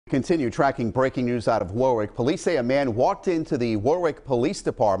Continue tracking breaking news out of Warwick. Police say a man walked into the Warwick Police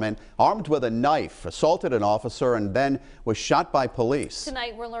Department armed with a knife, assaulted an officer, and then was shot by police.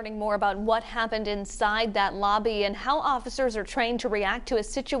 Tonight, we're learning more about what happened inside that lobby and how officers are trained to react to a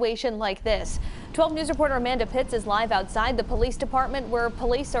situation like this. 12 News reporter Amanda Pitts is live outside the police department where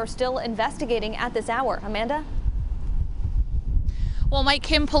police are still investigating at this hour. Amanda? Well, Mike,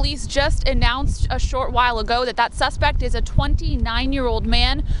 Kim, police just announced a short while ago that suspect is a 29-year-old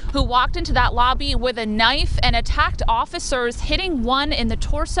man who walked into that lobby with a knife and attacked officers, hitting one in the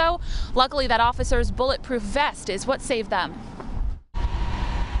torso. Luckily, that officer's bulletproof vest is what saved them.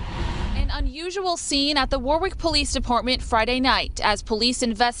 An unusual scene at the Warwick Police Department Friday night as police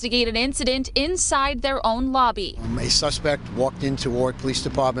investigate an incident inside their own lobby. A suspect walked into Warwick Police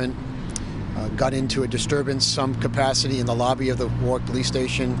Department, got into a disturbance, some capacity in the lobby of the Warwick Police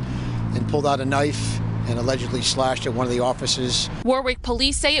Station, and pulled out a knife and allegedly slashed at one of the officers. Warwick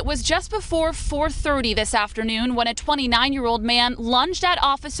police say it was just before 4:30 this afternoon when a 29-year-old man lunged at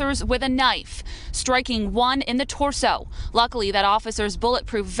officers with a knife, striking one in the torso. Luckily, that officer's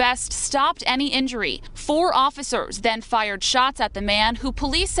bulletproof vest stopped any injury. 4 officers then fired shots at the man, who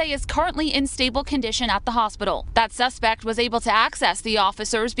police say is currently in stable condition at the hospital. That suspect was able to access the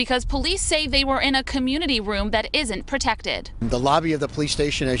officers because police say they were in a community room that isn't protected. The lobby of the police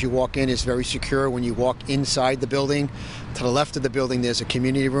station as you walk in is very secure when you walk inside the building. To the left of the building there's a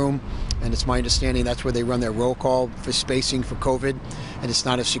community room, and it's my understanding that's where they run their roll call for spacing for COVID, and it's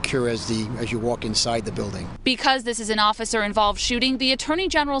not as secure as you walk inside the building. Because this is an officer-involved shooting, the Attorney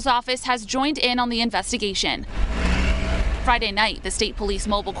General's office has joined in on the investigation. Friday night, the State Police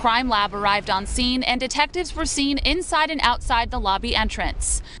Mobile Crime Lab arrived on scene and detectives were seen inside and outside the lobby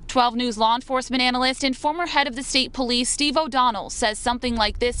entrance. 12 News law enforcement analyst and former head of the State Police, Steve O'Donnell, says something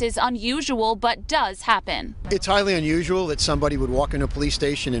like this is unusual but does happen. It's highly unusual that somebody would walk into a police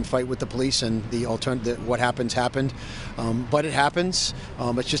station and fight with the police, and what happened. But it happens.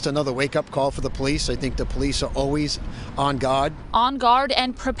 It's just another wake-up call for the police. I think the police are always on guard. On guard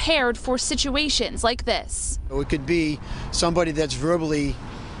and prepared for situations like this. It could be somebody that's verbally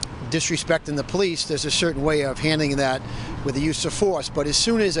disrespecting the police. There's a certain way of handling that with the use of force, but as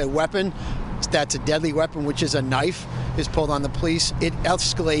soon as a weapon that's a deadly weapon, which is a knife, is pulled on the police, it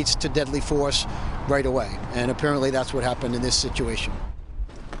escalates to deadly force right away, and apparently that's what happened in this situation.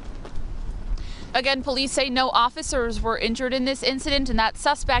 Again, police say no officers were injured in this incident and that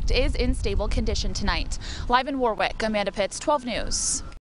suspect is in stable condition tonight. Live in Warwick, Amanda Pitts, 12 News.